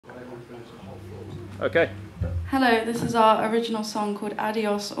Okay. Hello, this is our original song called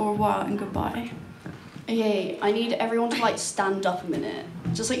Adios, Au revoir, and Goodbye. Okay, I need everyone to like stand up a minute.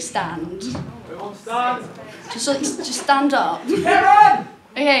 Just like stand. Everyone stand. Just stand up. Karen!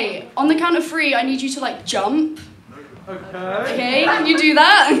 Okay, on the count of 3, I need you to like jump. Okay. Okay, can you do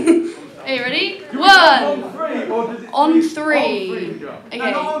that? Okay, ready? On 1. 3, or does it On 3. On 3 jump. Okay.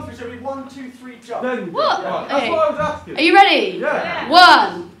 No, not on 3, so it'll be 1, 2, 3, jump. Then What? Right, Okay. that's what I was asking. Are you ready? Yeah.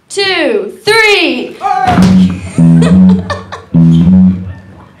 1, 2, 3.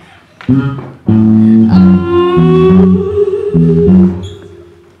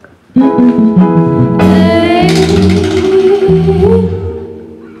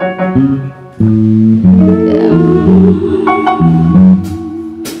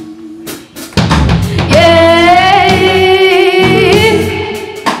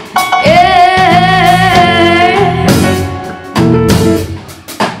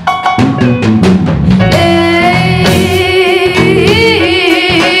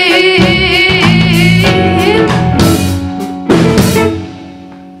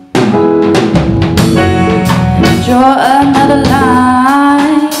 Draw another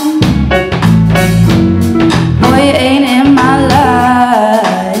line. Boy, you ain't in my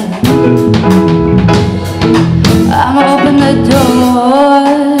life. I'ma open the door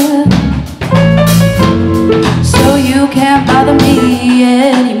so you can't bother me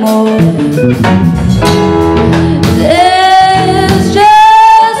anymore. There's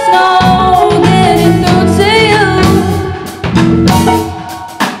just no getting through to you.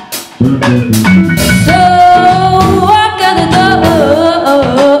 So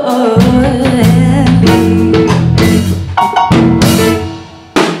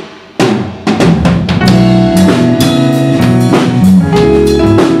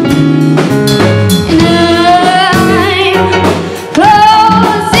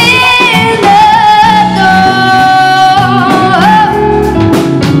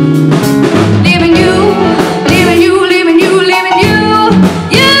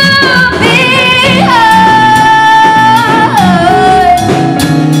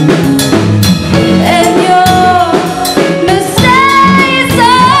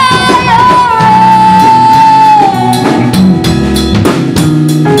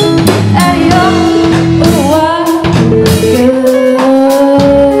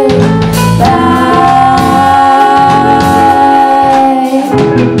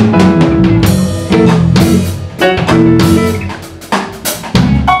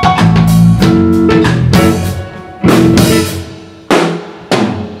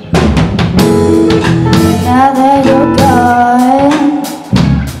now that you're gone,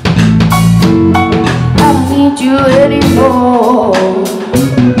 I don't need you anymore.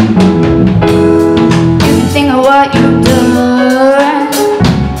 You can think of what you've done.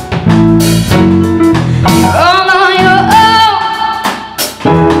 You're all on your own.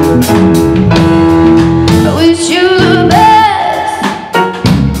 I wish you the best.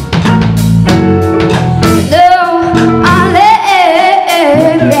 No, I'll let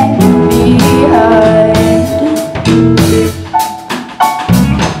you behind.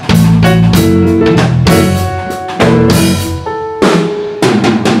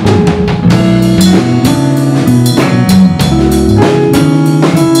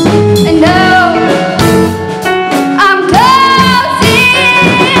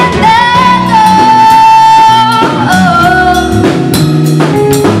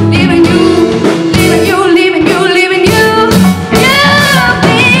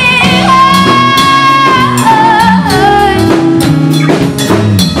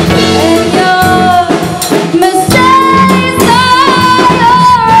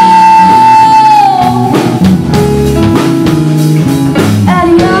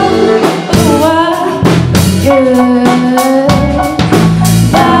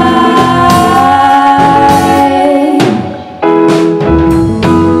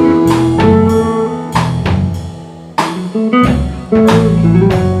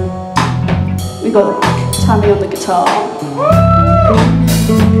 We got Tammy on the guitar,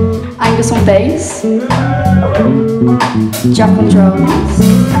 Angus on bass, Jack on drums,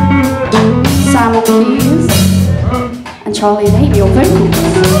 Sam on keys, and Charlie and Amy on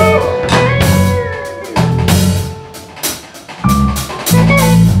vocals.